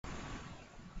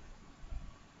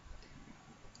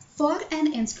For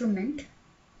an instrument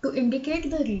to indicate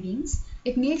the readings,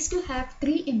 it needs to have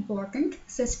three important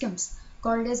systems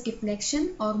called as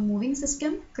deflection or moving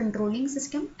system, controlling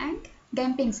system, and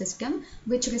damping system,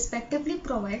 which respectively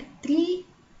provide three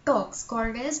torques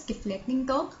called as deflecting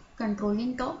torque,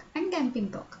 controlling torque, and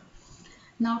damping torque.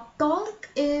 Now, torque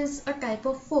is a type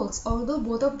of force, although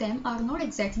both of them are not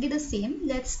exactly the same.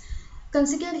 Let's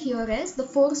consider here as the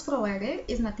force provided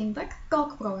is nothing but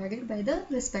torque provided by the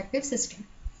respective system.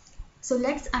 So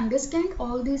let's understand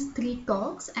all these three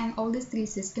torques and all these three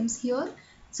systems here.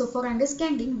 So for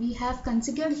understanding, we have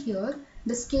considered here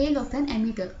the scale of an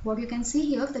emitter. What you can see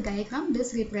here, the diagram,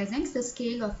 this represents the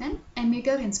scale of an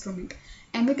emitter instrument.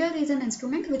 Emitter is an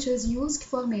instrument which is used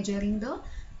for measuring the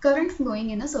current flowing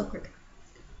in a circuit.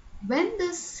 When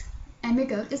this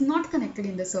emitter is not connected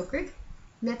in the circuit,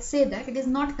 let's say that it is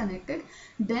not connected,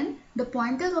 then the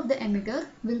pointer of the emitter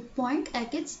will point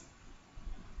at its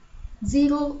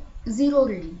zero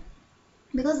reading,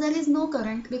 because there is no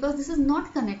current, because this is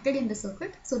not connected in the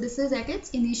circuit. So this is at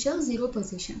its initial zero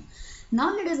position.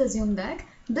 Now let us assume that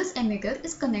this emitter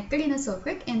is connected in a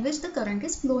circuit in which the current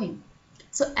is flowing.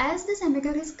 So as this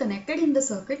emitter is connected in the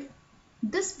circuit,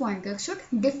 this pointer should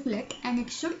deflect and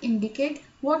it should indicate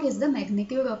what is the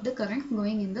magnitude of the current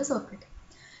flowing in the circuit.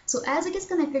 So as it is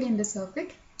connected in the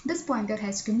circuit, this pointer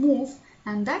has to move,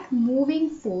 and that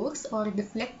moving force or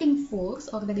deflecting force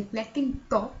or the deflecting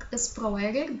torque is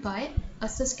provided by a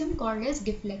system called as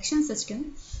deflection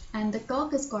system, and the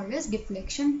torque is called as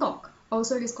deflection torque.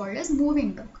 Also it is called as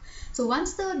moving torque. So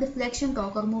once the deflection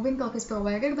torque or moving torque is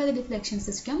provided by the deflection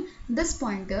system, this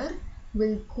pointer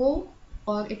will go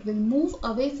or it will move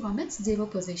away from its zero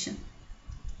position.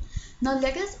 Now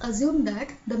let us assume that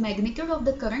the magnitude of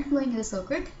the current flowing in the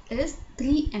circuit is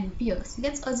 3 amperes.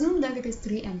 Let's assume that it is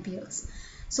 3 amperes.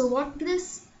 So what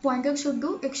this pointer should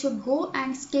do, it should go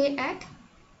and stay at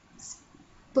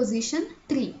position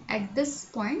 3, at this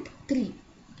point 3.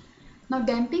 Now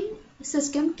damping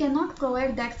system cannot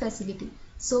provide that facility.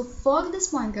 So for this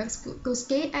pointer to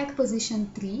stay at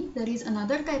position 3, there is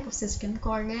another type of system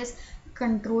called as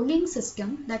controlling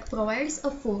system that provides a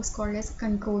force called as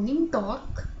controlling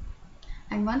torque.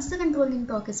 And once the controlling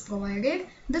torque is provided,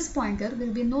 this pointer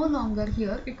will be no longer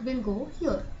here, it will go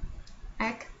here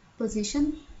at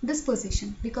this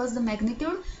position, because the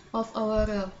magnitude of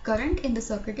our current in the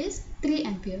circuit is 3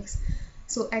 amperes.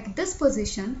 So at this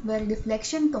position where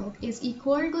deflection torque is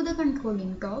equal to the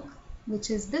controlling torque,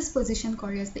 which is this position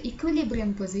called as the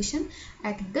equilibrium position,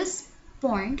 at this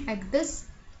point, at this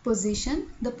position,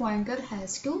 the pointer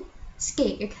has to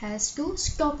stay, it has to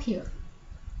stop here.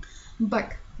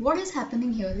 But what is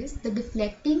happening here is the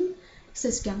deflecting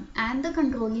system and the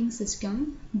controlling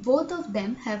system, both of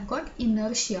them have got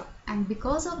inertia, and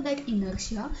because of that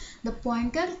inertia, the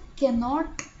pointer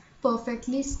cannot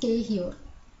perfectly stay here.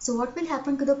 So what will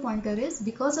happen to the pointer is,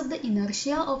 because of the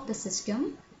inertia of the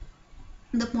system,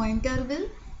 the pointer will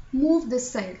move this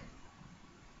side.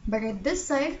 But at this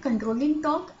side, controlling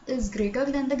torque is greater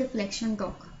than the deflection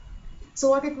torque. So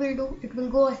what it will do, it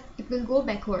will go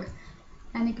backward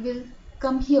and it will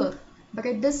come here. But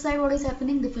at this side, what is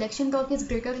happening, deflection torque is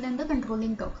greater than the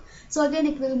controlling torque. So again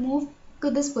it will move to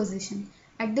this position.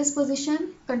 At this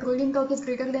position, controlling torque is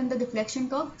greater than the deflection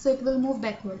torque, so it will move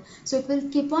backward. So it will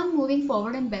keep on moving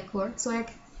forward and backward. So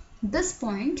at this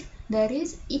point, there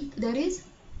is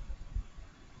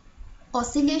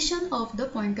oscillation of the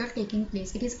pointer taking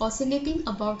place. It is oscillating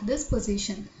about this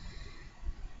position.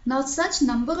 Now such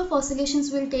number of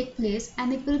oscillations will take place,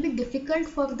 and it will be difficult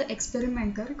for the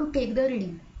experimenter to take the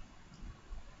reading.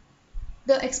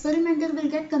 The experimenter will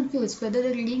get confused whether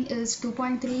the reading is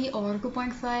 2.3 or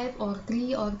 2.5 or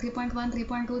 3 or 3.1,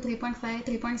 3.2, 3.5,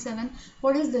 3.7.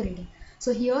 What is the reading?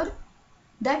 So here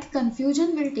that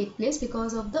confusion will take place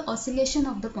because of the oscillation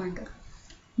of the pointer.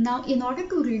 Now in order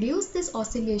to reduce this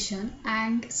oscillation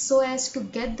and so as to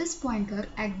get this pointer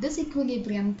at this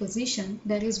equilibrium position,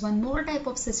 there is one more type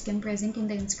of system present in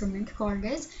the instrument called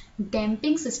as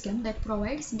damping system that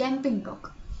provides damping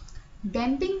torque.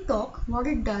 Damping torque, what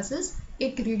it does is,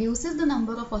 it reduces the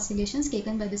number of oscillations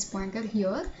taken by this pointer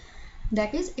here.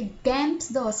 That is, it damps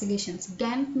the oscillations.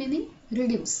 Damp meaning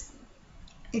reduce.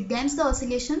 It damps the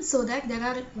oscillations so that there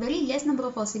are very less number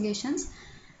of oscillations,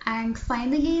 and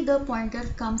finally the pointer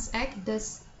comes at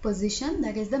this position,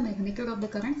 that is the magnitude of the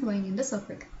current flowing in the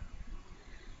circuit.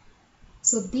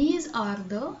 So these are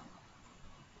the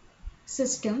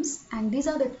systems and these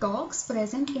are the torques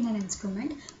present in an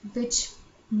instrument, which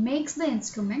makes the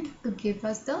instrument to give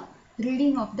us the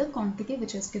reading of the quantity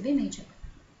which is to be measured.